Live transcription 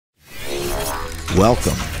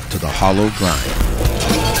Welcome to the Hollow Grind.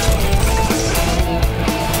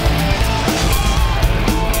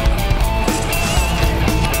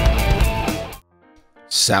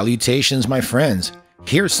 Salutations, my friends.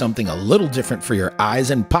 Here's something a little different for your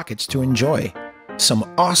eyes and pockets to enjoy. Some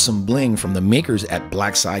awesome bling from the makers at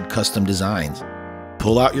Blackside Custom Designs.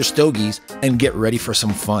 Pull out your stogies and get ready for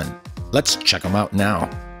some fun. Let's check them out now.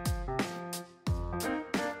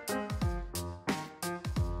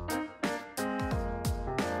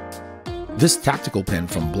 This tactical pen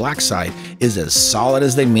from Blackside is as solid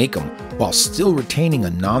as they make them, while still retaining a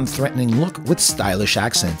non-threatening look with stylish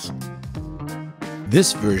accents.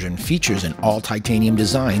 This version features an all-titanium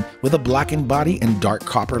design with a blackened body and dark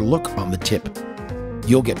copper look on the tip.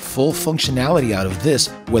 You'll get full functionality out of this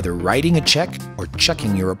whether writing a check or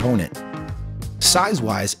checking your opponent.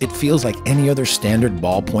 Size-wise, it feels like any other standard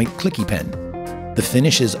ballpoint clicky pen. The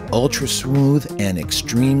finish is ultra smooth and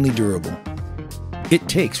extremely durable. It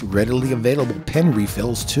takes readily available pen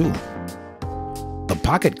refills too. The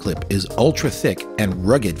pocket clip is ultra thick and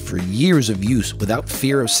rugged for years of use without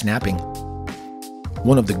fear of snapping.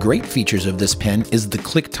 One of the great features of this pen is the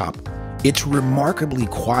click top. It's remarkably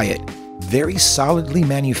quiet, very solidly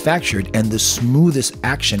manufactured, and the smoothest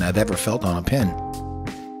action I've ever felt on a pen.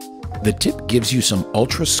 The tip gives you some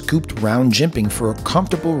ultra scooped round jimping for a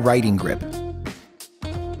comfortable writing grip.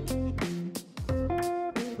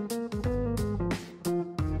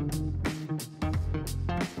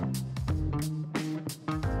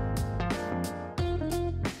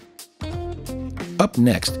 Up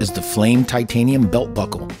next is the flame titanium belt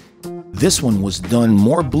buckle. This one was done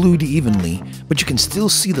more blued evenly, but you can still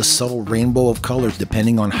see the subtle rainbow of colors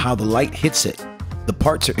depending on how the light hits it. The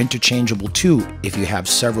parts are interchangeable too. If you have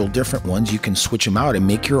several different ones, you can switch them out and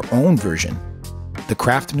make your own version. The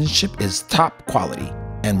craftsmanship is top quality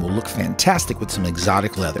and will look fantastic with some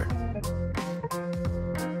exotic leather.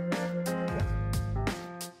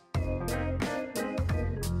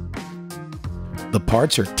 The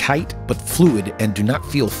parts are tight but fluid and do not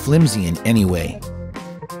feel flimsy in any way.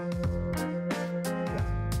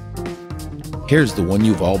 Here's the one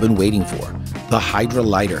you've all been waiting for, the Hydra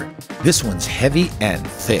Lighter. This one's heavy and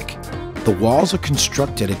thick. The walls are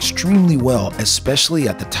constructed extremely well, especially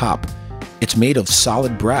at the top. It's made of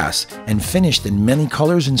solid brass and finished in many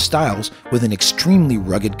colors and styles with an extremely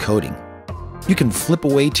rugged coating. You can flip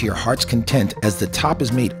away to your heart's content as the top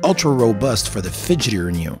is made ultra robust for the fidgeter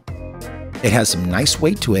in you. It has some nice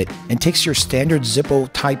weight to it and takes your standard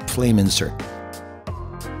Zippo type flame insert.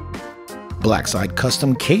 Blackside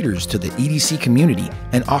Custom caters to the EDC community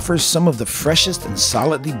and offers some of the freshest and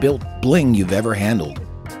solidly built bling you've ever handled.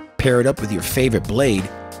 Pair it up with your favorite blade.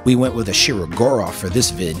 We went with a Shirogorov for this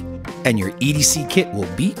vid, and your EDC kit will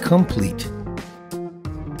be complete.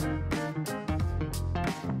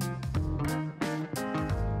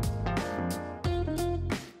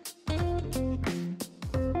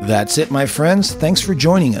 That's it, my friends. Thanks for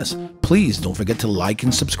joining us. Please don't forget to like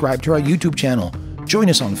and subscribe to our YouTube channel. Join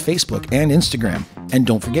us on Facebook and Instagram. And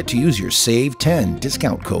don't forget to use your SAVE10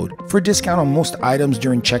 discount code for discount on most items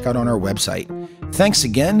during checkout on our website. Thanks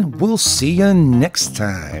again. We'll see you next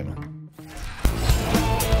time.